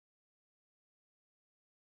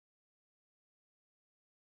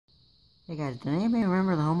Hey guys, did anybody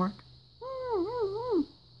remember the homework?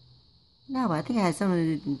 No, but I think I had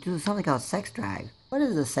something to do something called sex drive. What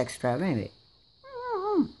is a sex drive anyway?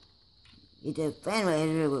 It's a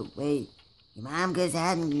fundraiser where your mom goes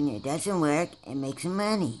out and does some work and makes some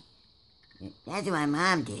money. That's what my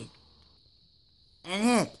mom did.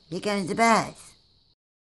 And look, here comes the bus.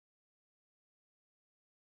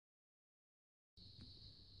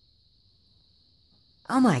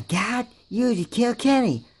 Oh my god, you killed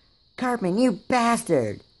Kenny! Cartman, you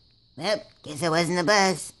bastard! Well, guess I wasn't the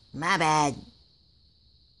bus. My bad.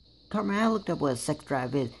 Cartman, I looked up what a sex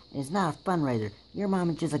drive is, and it's not a fundraiser. Your mom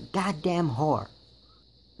is just a goddamn whore.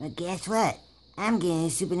 But guess what? I'm getting a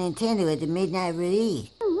Super Nintendo at the midnight release.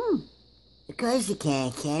 Of course you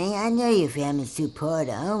can, Kenny. I know your family's too poor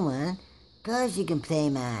to own one. Of course you can play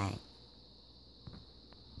mine.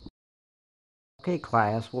 Okay,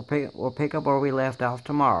 class, we'll pick up where we left off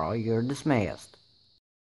tomorrow. You're dismissed.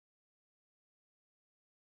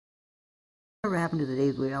 Whatever happened to the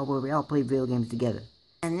days where we all played video games together?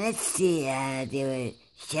 And let's see how they were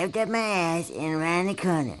shoved up my ass and around the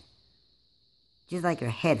corner. Just like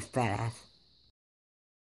your head, fat ass.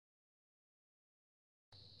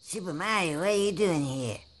 Super Mario, what are you doing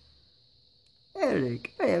here?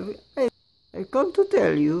 Eric, I've come to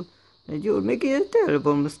tell you that you're making a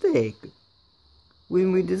terrible mistake.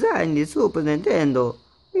 When we designed the Super Nintendo,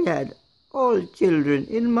 we had all children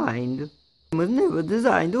in mind. It was never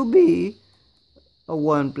designed to be a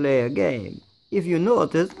one-player game. If you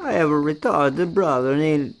notice, I have a retarded brother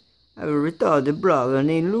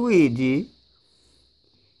named Luigi.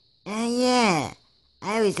 Yeah.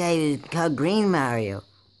 I always thought he was called Green Mario.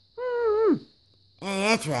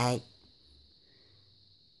 That's right.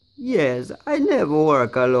 Yes, I never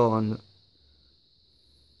work alone.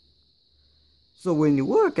 So when you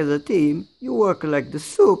work as a team, you work like the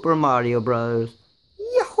Super Mario Brothers.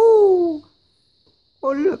 Yahoo!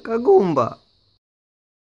 Oh look, a Goomba.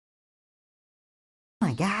 Oh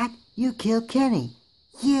my god, you killed Kenny!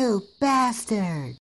 You bastard!